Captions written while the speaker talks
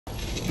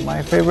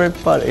My favorite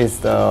part is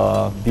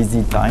the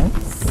busy time,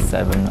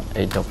 7,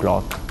 8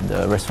 o'clock.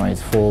 The restaurant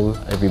is full,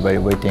 everybody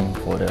waiting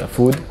for the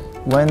food.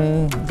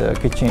 When the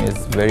kitchen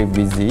is very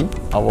busy,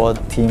 our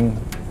team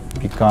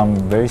become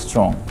very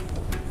strong.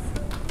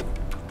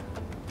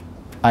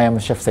 I am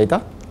Chef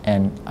Seita,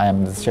 and I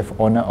am the chef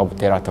owner of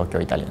Terra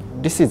Tokyo Italian.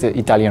 This is an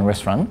Italian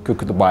restaurant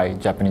cooked by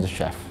Japanese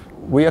chef.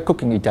 We are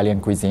cooking Italian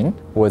cuisine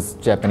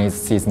with Japanese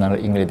seasonal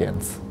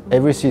ingredients.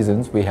 Every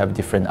season we have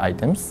different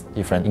items,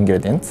 different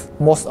ingredients.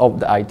 Most of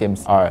the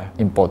items are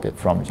imported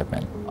from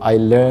Japan. I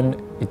learned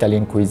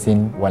Italian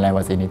cuisine when I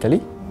was in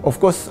Italy.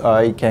 Of course,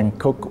 I can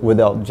cook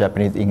without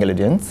Japanese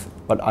ingredients,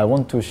 but I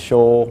want to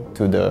show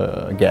to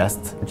the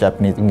guests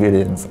Japanese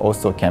ingredients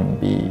also can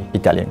be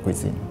Italian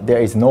cuisine.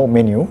 There is no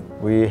menu.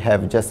 We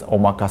have just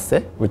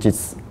omakase, which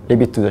is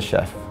leave it to the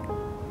chef.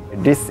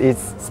 This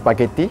is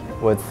spaghetti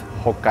with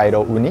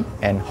Hokkaido uni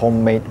and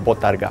homemade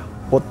botarga.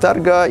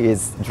 Botarga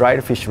is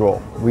dried fish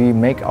roll. We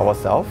make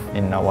ourselves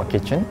in our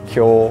kitchen,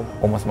 cure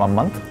almost 1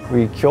 month.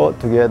 We cure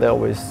together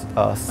with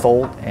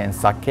salt and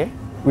sake.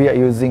 We are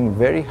using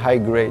very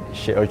high-grade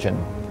shea urchin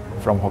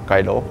from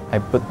Hokkaido. I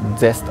put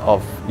zest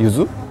of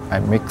yuzu. I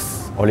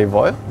mix olive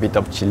oil, bit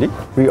of chili.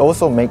 We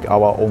also make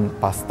our own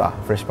pasta,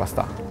 fresh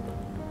pasta.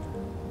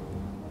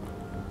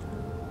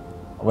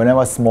 When I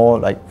was small,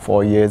 like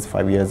 4 years,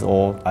 5 years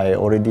old, I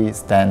already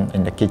stand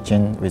in the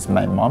kitchen with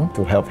my mom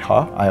to help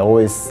her. I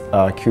always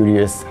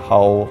curious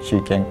how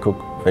she can cook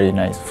very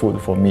nice food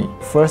for me.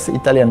 First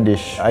Italian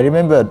dish, I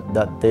remember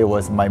that day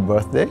was my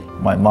birthday.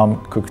 My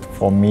mom cooked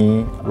for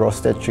me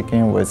roasted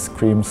chicken with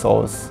cream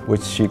sauce,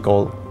 which she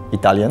called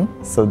Italian.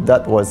 So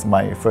that was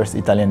my first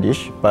Italian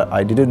dish, but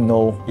I didn't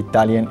know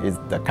Italian is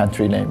the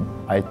country name.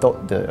 I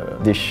thought the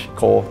dish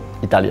called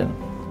Italian.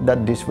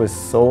 That dish was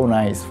so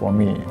nice for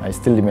me. I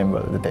still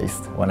remember the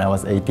taste. When I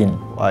was 18,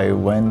 I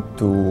went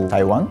to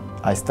Taiwan.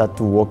 I started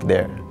to work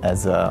there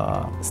as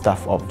a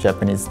staff of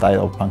Japanese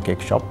style pancake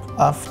shop.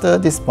 After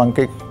this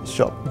pancake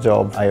shop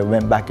job, I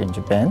went back in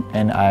Japan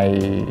and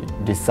I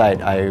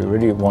decided I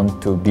really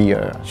want to be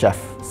a chef.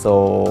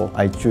 So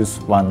I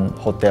choose one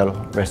hotel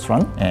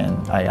restaurant and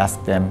I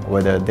asked them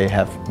whether they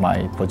have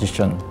my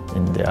position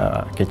in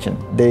their kitchen.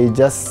 They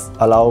just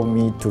allow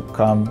me to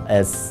come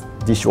as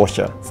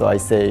dishwasher. So I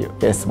say,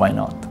 yes, why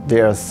not?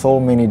 There are so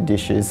many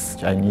dishes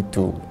I need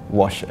to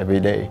wash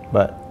every day,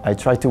 but I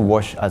try to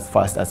wash as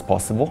fast as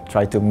possible,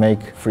 try to make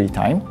free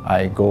time.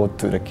 I go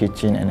to the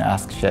kitchen and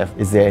ask chef,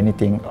 is there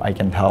anything I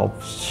can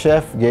help?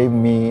 Chef gave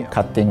me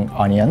cutting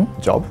onion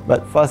job,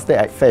 but first day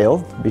I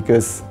failed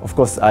because of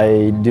course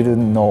I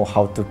didn't know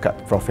how to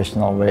cut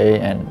professional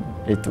way and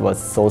it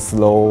was so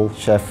slow.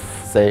 Chef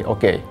say,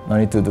 okay, no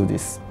need to do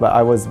this. But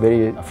I was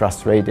very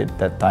frustrated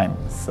that time.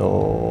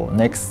 So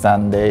next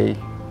Sunday,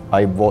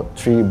 I bought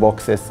 3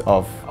 boxes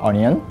of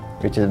onion,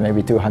 which is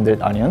maybe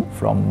 200 onion.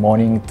 From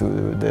morning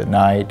to the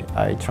night,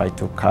 I try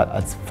to cut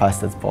as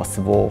fast as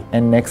possible.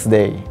 And next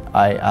day,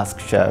 I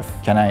asked chef,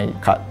 can I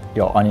cut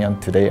your onion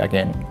today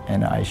again?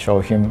 And I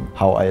show him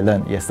how I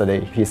learned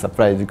yesterday. He's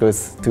surprised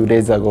because 2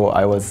 days ago,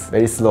 I was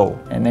very slow.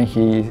 And then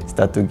he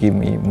started to give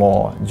me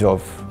more job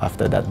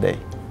after that day.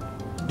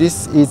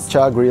 This is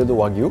char-grilled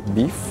Wagyu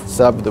beef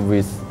served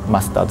with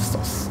mustard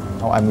sauce.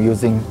 Now I'm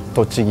using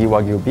Tochigi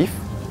Wagyu beef.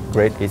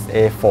 Grade is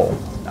A4.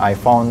 I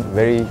found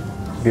very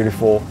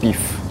beautiful beef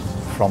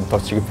from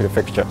Tochigi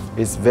Prefecture.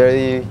 It's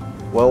very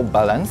well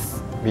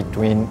balanced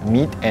between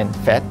meat and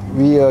fat.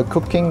 We are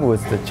cooking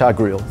with the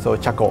char-grill, so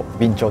charcoal,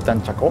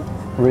 binchotan charcoal.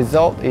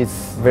 Result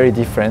is very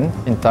different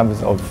in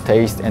terms of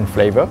taste and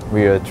flavor.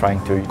 We are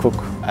trying to cook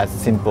as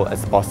simple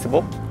as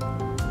possible.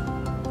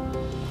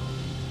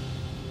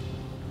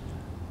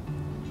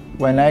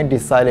 When I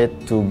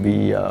decided to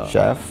be a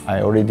chef,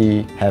 I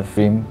already have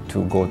dream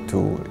to go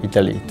to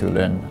Italy to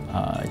learn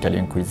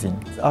Italian cuisine.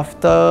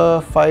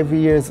 After 5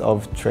 years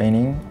of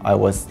training, I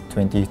was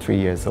 23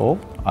 years old.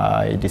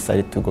 I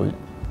decided to go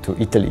to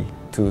Italy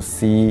to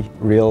see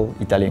real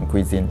Italian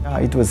cuisine.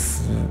 It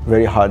was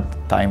very hard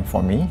time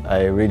for me.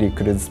 I really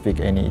couldn't speak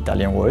any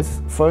Italian words.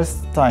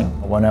 First time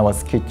when I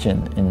was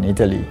kitchen in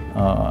Italy,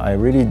 I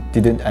really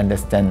didn't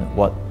understand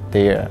what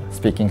they are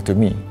speaking to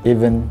me.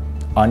 Even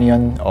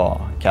onion or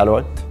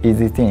carrot,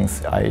 easy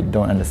things I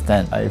don't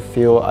understand. I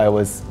feel I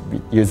was a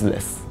bit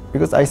useless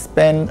because I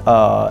spend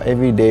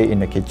every day in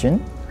the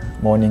kitchen,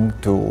 morning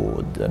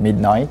to the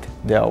midnight.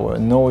 There were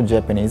no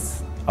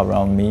Japanese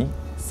around me,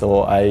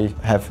 so I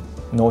have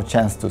no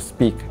chance to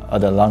speak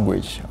other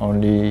language,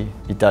 only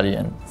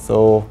Italian.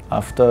 So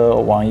after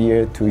 1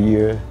 year, 2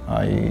 years,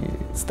 I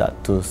start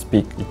to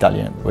speak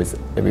Italian with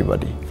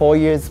everybody. 4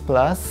 years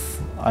plus,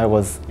 I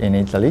was in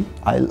Italy.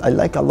 I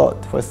like a lot.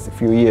 First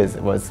few years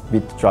it was a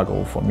bit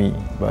struggle for me,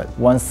 but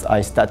once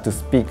I start to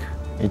speak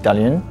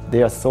Italian,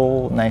 they are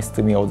so nice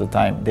to me all the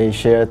time. They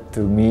share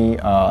to me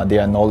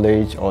their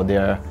knowledge or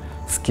their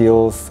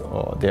skills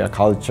or their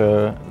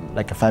culture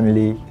like a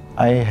family.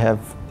 I have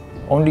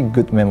only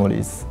good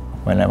memories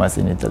when I was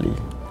in Italy.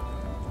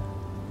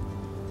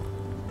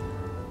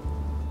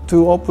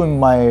 To open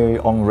my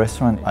own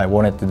restaurant, I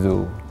wanted to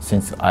do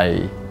since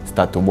I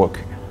started to work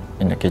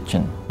in the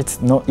kitchen.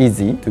 It's not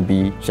easy to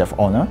be chef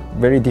owner.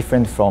 Very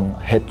different from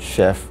head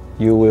chef.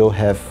 You will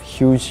have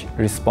huge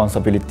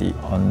responsibility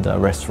on the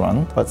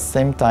restaurant, but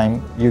same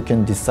time you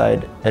can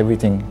decide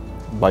everything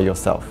by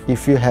yourself.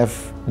 If you have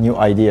new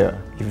idea,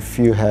 if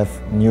you have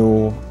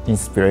new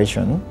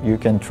inspiration, you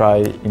can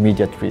try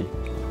immediately.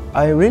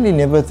 I really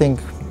never think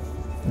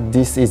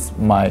this is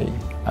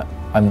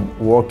I'm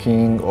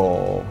working,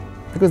 or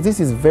because this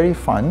is very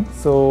fun,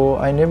 so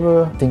I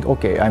never think,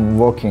 okay, I'm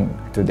working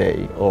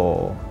today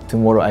or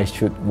tomorrow I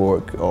should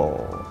work, or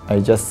I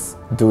just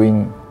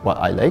doing what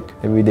I like.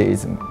 Every day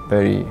is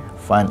very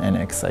fun and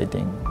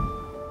exciting.